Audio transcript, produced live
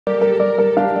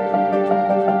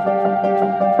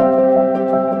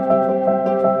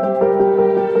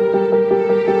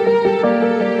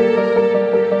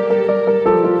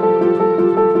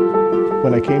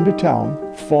came to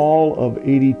town, fall of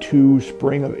 '82,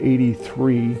 spring of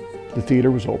 '83, the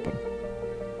theater was open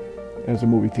as a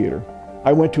movie theater.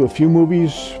 I went to a few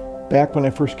movies back when I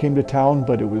first came to town,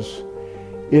 but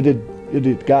it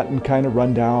had gotten kind of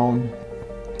run down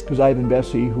because Ivan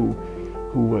Bessie, who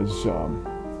was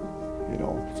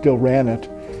still ran it,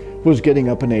 was getting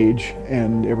up in age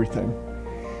and everything.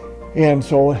 And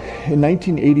so in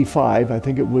 1985, I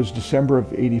think it was December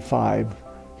of '85,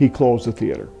 he closed the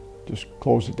theater, just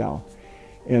closed it down.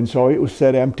 And so it was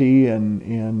set empty,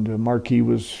 and the marquee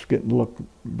was getting to look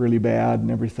really bad and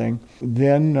everything.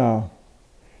 Then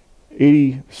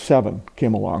 '87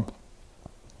 came along,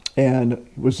 and it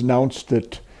was announced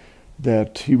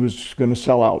that he was going to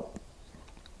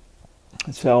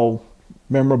sell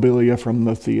memorabilia from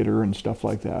the theater and stuff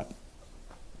like that.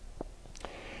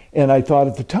 And I thought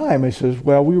at the time, I says,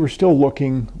 well, we were still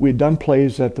looking. We had done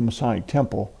plays at the Masonic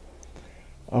Temple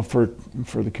for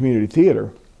the community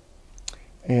theater.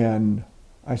 And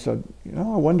I said, I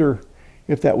wonder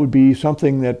if that would be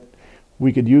something that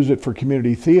we could use it for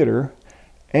community theater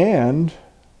and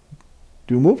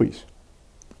do movies.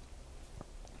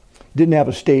 Didn't have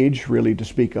a stage really to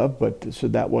speak of, but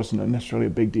said that wasn't necessarily a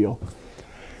big deal.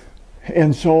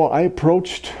 And so I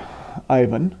approached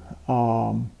Ivan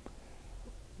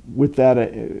with that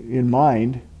in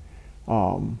mind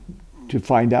to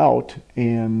find out,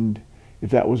 and if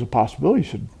that was a possibility.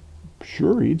 He said,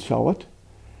 sure, he'd sell it.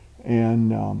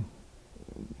 And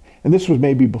this was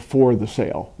maybe before the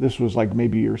sale. This was like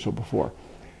maybe a year or so before.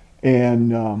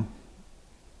 And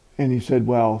he said,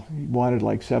 well, he wanted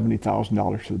like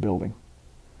 $70,000 for the building.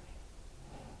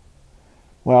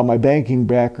 Well, my banking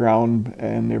background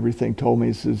and everything told me,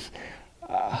 he says,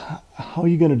 how are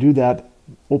you going to do that,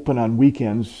 open on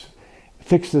weekends,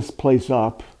 fix this place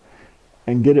up,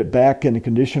 and get it back in a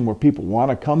condition where people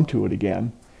want to come to it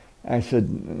again? I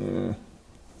said,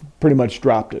 pretty much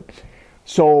dropped it.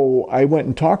 So I went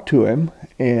and talked to him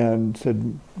and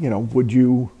said, would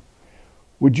you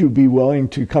be willing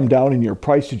to come down in your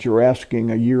price that you were asking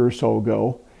a year or so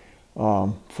ago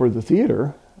for the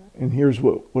theater? And here's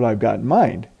what I've got in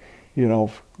mind.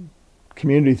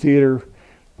 Community theater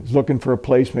is looking for a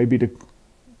place maybe to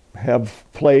have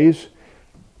plays,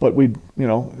 but we'd,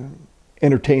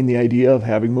 entertain the idea of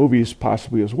having movies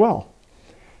possibly as well.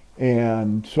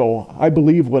 And so I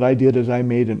believe what I did is I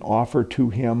made an offer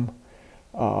to him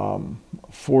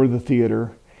for the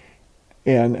theater,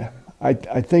 and I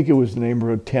think it was the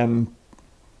neighborhood of $10,000,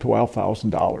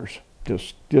 $12,000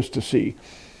 just to see.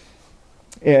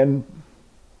 And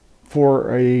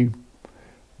for a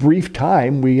brief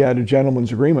time, we had a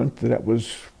gentleman's agreement that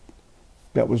was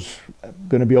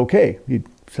going to be okay. He'd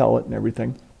sell it and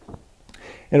everything,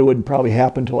 and it wouldn't probably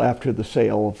happen until after the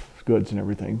sale of goods and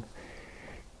everything.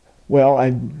 Well, I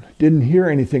didn't hear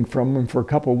anything from him for a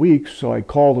couple of weeks, so I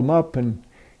called him up, and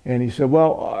he said,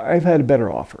 well, I've had a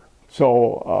better offer.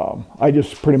 So I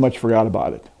just pretty much forgot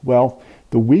about it. Well,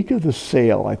 the week of the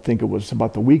sale, I think it was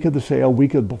about the week of the sale,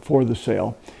 before the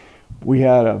sale, we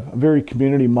had a very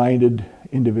community-minded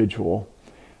individual.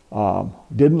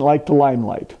 Didn't like the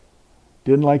limelight.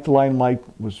 He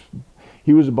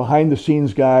was a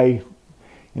behind-the-scenes guy,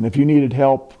 and if you needed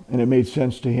help and it made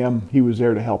sense to him, he was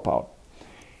there to help out.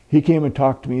 He came and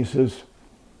talked to me. He says,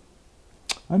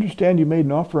 I understand you made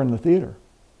an offer in the theater.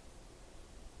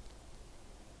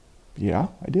 Yeah,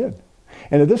 I did.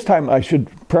 And at this time, I should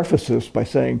preface this by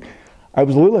saying I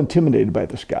was a little intimidated by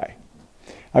this guy.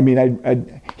 I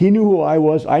mean, he knew who I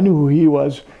was. I knew who he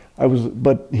was.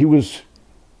 But he was,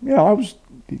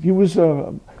 he was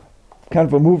kind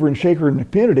of a mover and shaker in the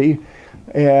community,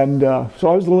 and so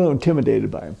I was a little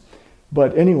intimidated by him.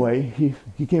 But anyway,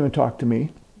 he came and talked to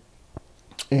me,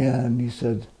 and he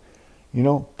said,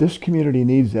 this community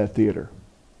needs that theater.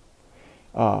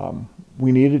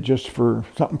 We need it just for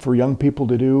something for young people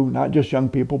to do, not just young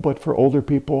people, but for older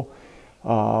people,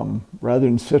 rather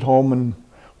than sit home and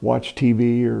watch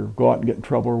TV or go out and get in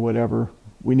trouble or whatever.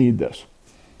 We need this.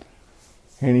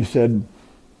 And he said,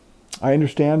 I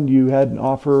understand you had an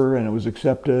offer and it was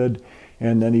accepted,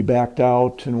 and then he backed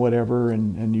out and whatever,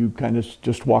 and you kind of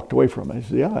just walked away from it. I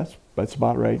said, yeah, that's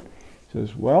about right. He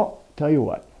says, well, tell you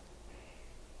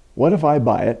what if I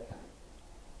buy it,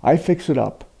 I fix it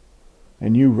up,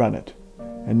 and you run it,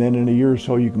 and then in a year or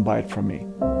so you can buy it from me.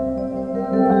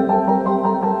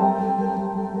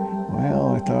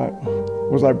 Well, I thought,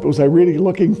 was I really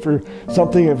looking for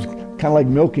something that was kind of like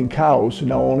milking cows,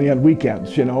 only on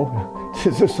weekends,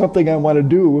 This is something I want to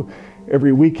do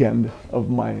every weekend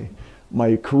of my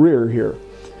career here.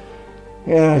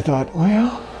 And I thought,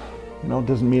 well, it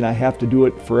doesn't mean I have to do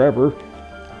it forever.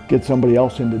 Get somebody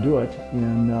else in to do it.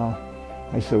 And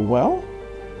I said, well,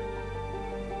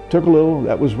 took a little.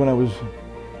 That was when I was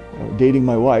dating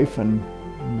my wife, and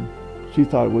she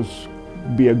thought it was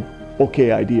be a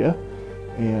okay idea,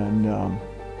 and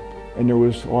there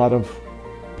was a lot of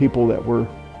people that were,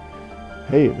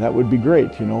 hey, that would be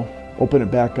great, you know, open it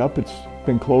back up. It's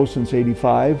been closed since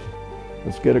 '85.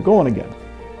 Let's get it going again.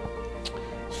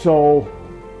 So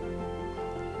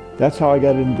that's how I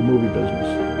got into the movie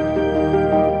business.